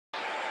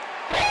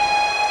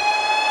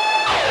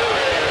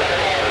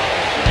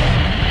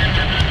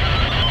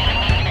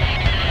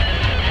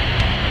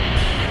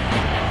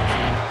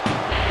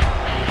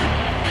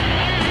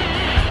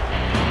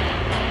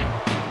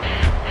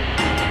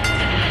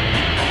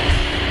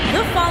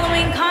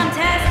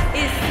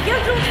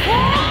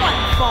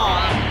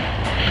fall.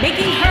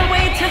 Making her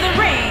way to the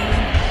ring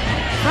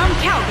from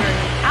Calgary,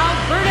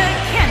 Alberta,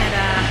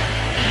 Canada,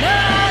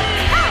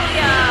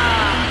 Natalya.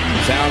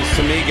 Sounds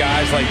to me,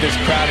 guys, like this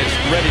crowd is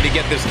ready to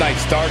get this night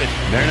started.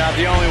 They're not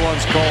the only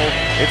ones, Cole.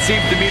 It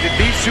seems to me that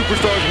these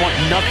superstars want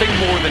nothing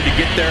more than to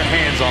get their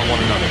hands on one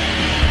another.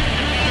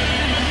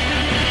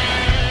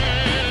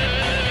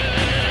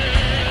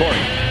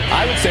 Corey,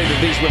 I would say that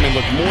these women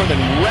look more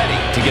than ready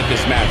to get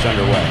this match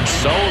underway.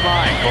 So am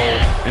I,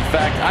 Cole. In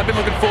fact, I've been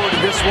looking forward to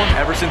this one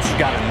ever since it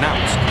got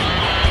announced.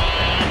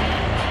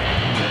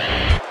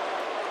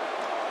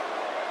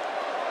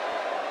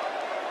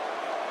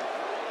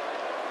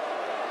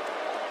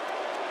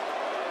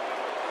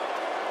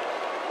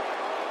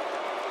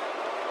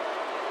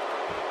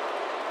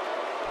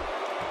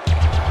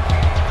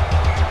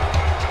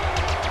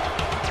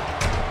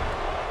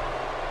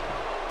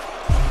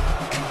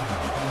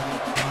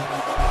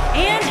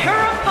 And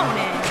her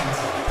opponent,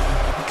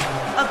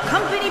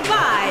 accompanied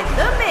by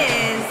The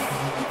Miz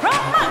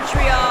from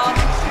Montreal,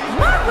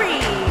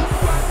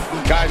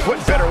 Maryse. Guys,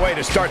 what better way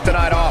to start the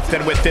night off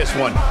than with this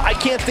one? I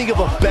can't think of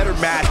a better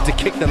match to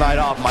kick the night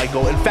off,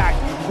 Michael. In fact,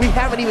 we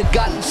haven't even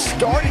gotten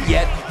started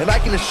yet, and I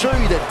can assure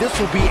you that this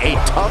will be a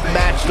tough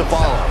match to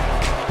follow.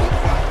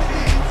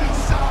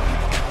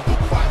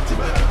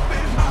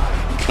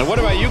 And what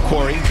about you,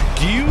 Corey?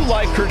 Do you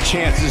like her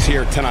chances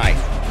here tonight?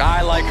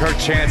 I like her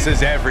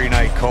chances every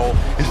night, Cole.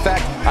 In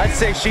fact, I'd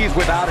say she's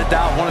without a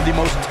doubt one of the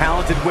most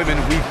talented women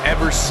we've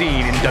ever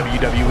seen in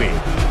WWE.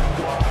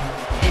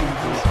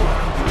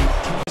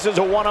 This is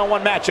a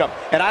one-on-one matchup,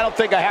 and I don't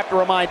think I have to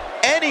remind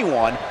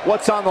anyone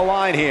what's on the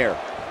line here.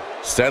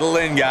 Settle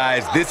in,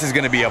 guys. This is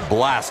going to be a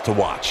blast to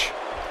watch.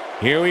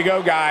 Here we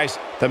go, guys.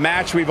 The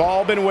match we've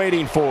all been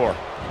waiting for.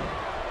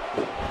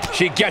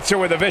 She gets her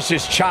with a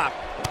vicious chop.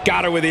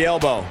 Got her with the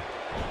elbow.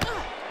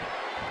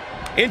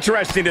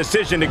 Interesting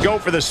decision to go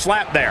for the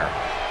slap there.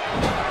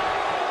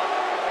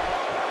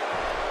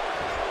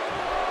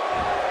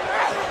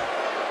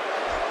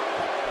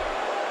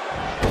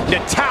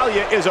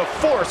 Natalya is a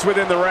force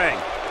within the ring.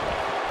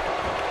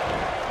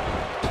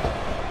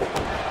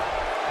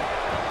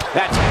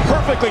 That's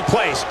perfectly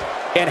placed.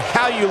 And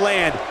how you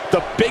land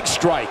the big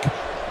strike.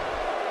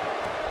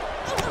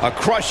 A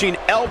crushing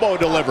elbow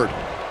delivered.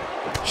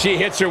 She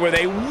hits her with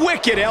a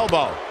wicked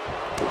elbow.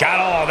 Got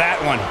all of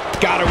that one.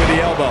 Got her with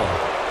the elbow.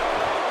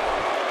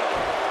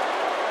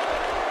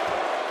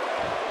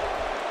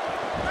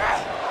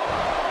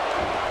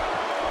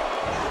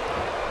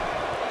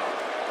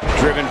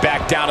 Driven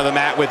back down to the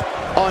mat with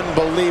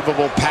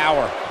unbelievable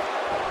power.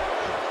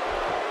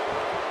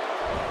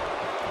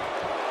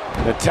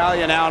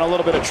 Natalya now in a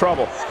little bit of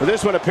trouble. But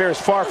this one appears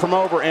far from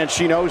over, and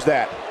she knows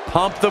that.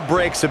 Pump the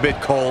brakes a bit,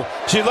 Cole.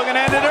 She's looking to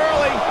end it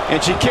early,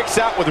 and she kicks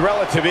out with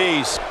relative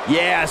ease.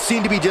 Yeah,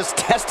 seemed to be just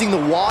testing the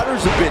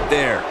waters a bit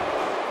there.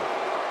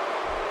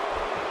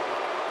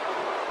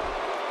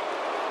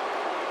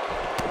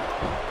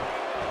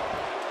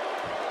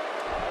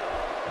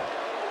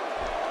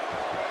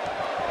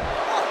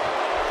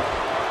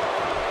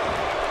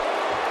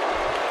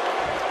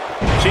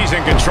 She's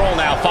in control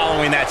now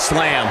following that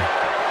slam.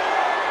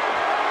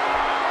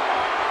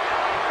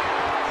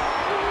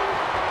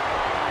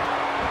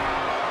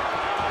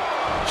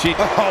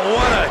 Oh,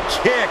 what a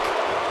kick.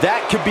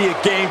 That could be a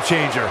game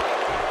changer.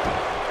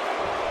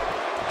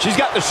 She's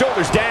got the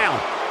shoulders down.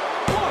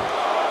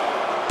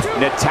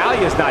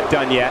 Natalya's not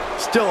done yet.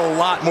 Still a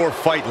lot more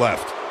fight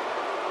left.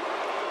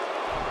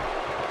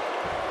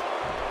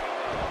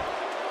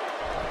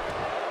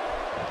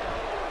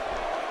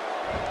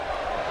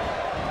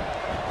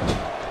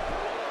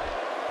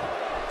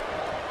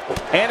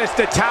 And it's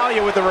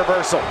Natalya with the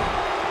reversal.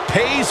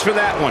 Pays for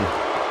that one.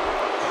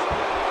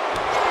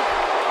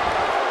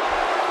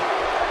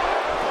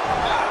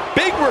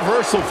 Big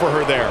reversal for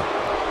her there.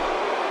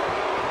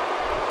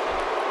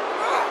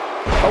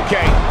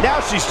 Okay,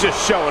 now she's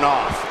just showing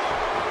off.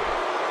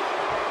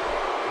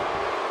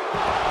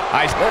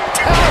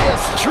 Natalya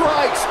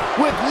strikes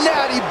with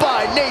natty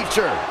by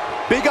nature.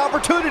 Big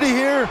opportunity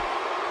here.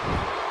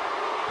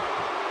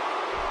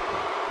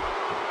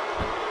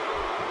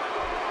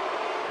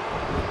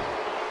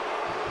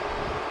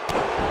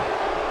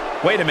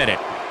 Wait a minute.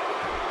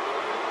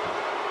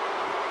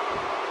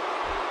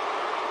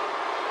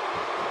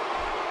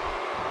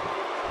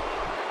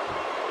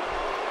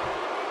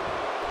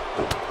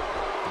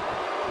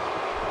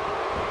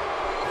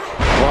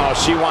 Well,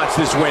 she wants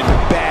this win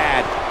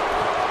bad.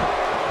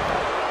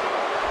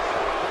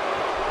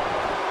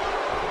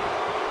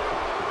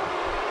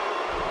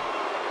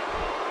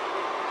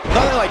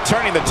 Nothing like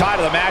turning the tide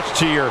of the match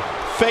to your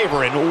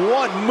favor in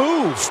one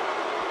move.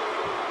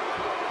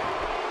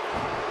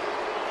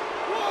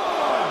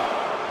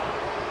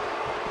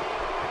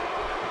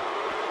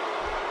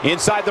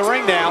 Inside the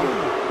ring now.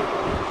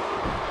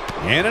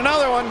 And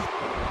another one.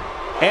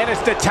 And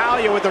it's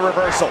Natalya with the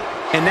reversal.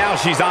 And now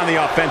she's on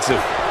the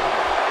offensive.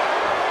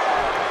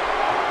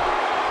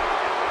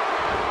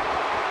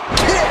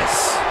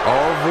 Kiss!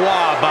 Au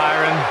revoir,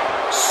 Byron.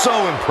 So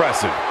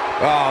impressive.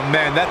 Oh,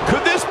 man, that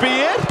could this be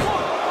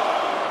it?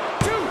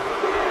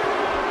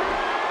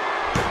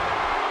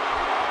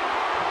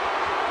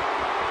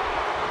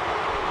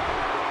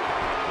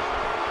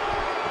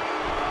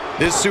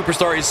 This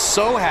superstar is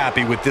so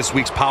happy with this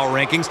week's power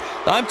rankings.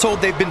 I'm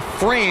told they've been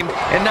framed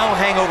and now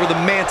hang over the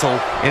mantle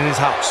in his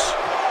house.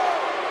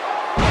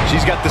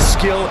 She's got the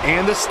skill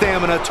and the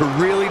stamina to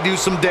really do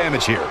some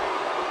damage here.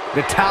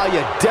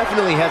 Natalya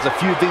definitely has a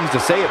few things to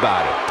say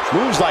about it.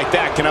 Moves like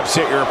that can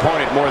upset your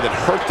opponent more than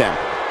hurt them.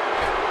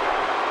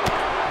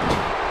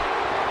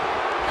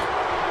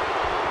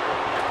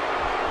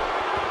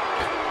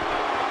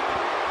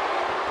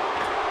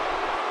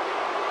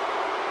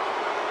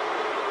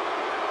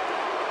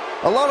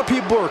 A lot of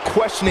people are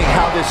questioning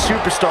how this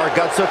superstar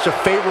got such a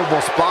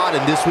favorable spot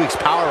in this week's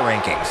power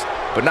rankings.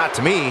 But not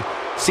to me.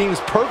 Seems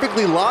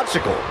perfectly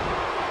logical.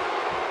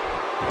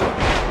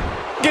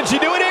 Can she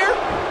do it here?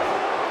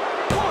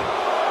 1,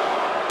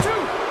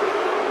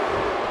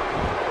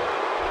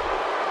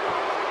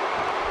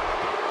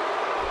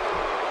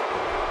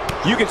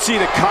 2. You can see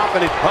the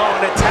confidence. Oh,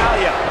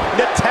 Natalya.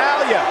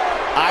 Natalya.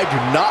 I do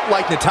not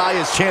like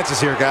Natalya's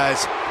chances here,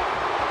 guys.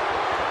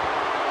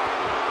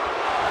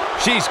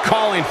 She's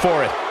calling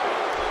for it.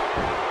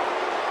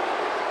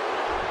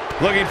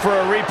 Looking for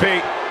a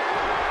repeat.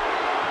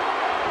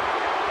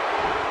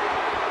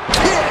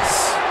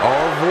 Kiss! Au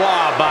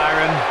revoir,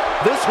 Byron.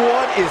 This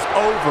one is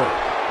over.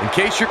 In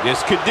case you're...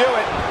 This could do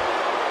it.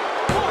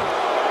 1,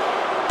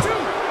 2,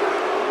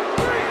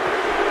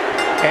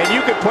 3. And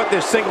you could put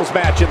this singles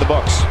match in the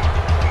books.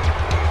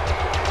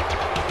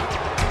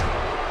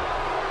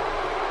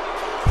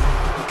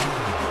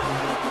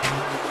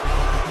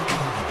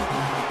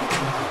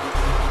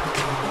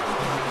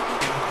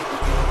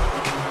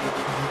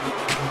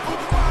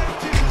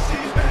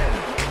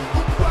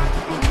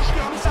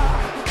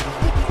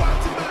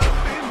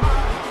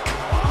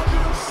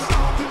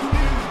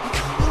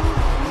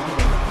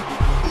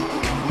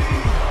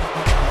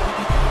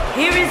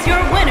 Here is your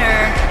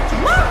winner,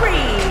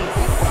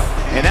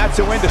 Maryse. And that's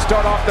a win to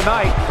start off the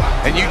night.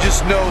 And you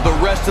just know the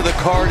rest of the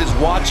card is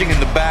watching in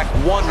the back,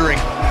 wondering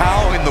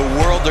how in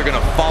the world they're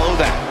going to follow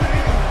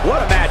that.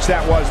 What a match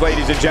that was,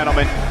 ladies and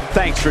gentlemen.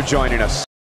 Thanks for joining us.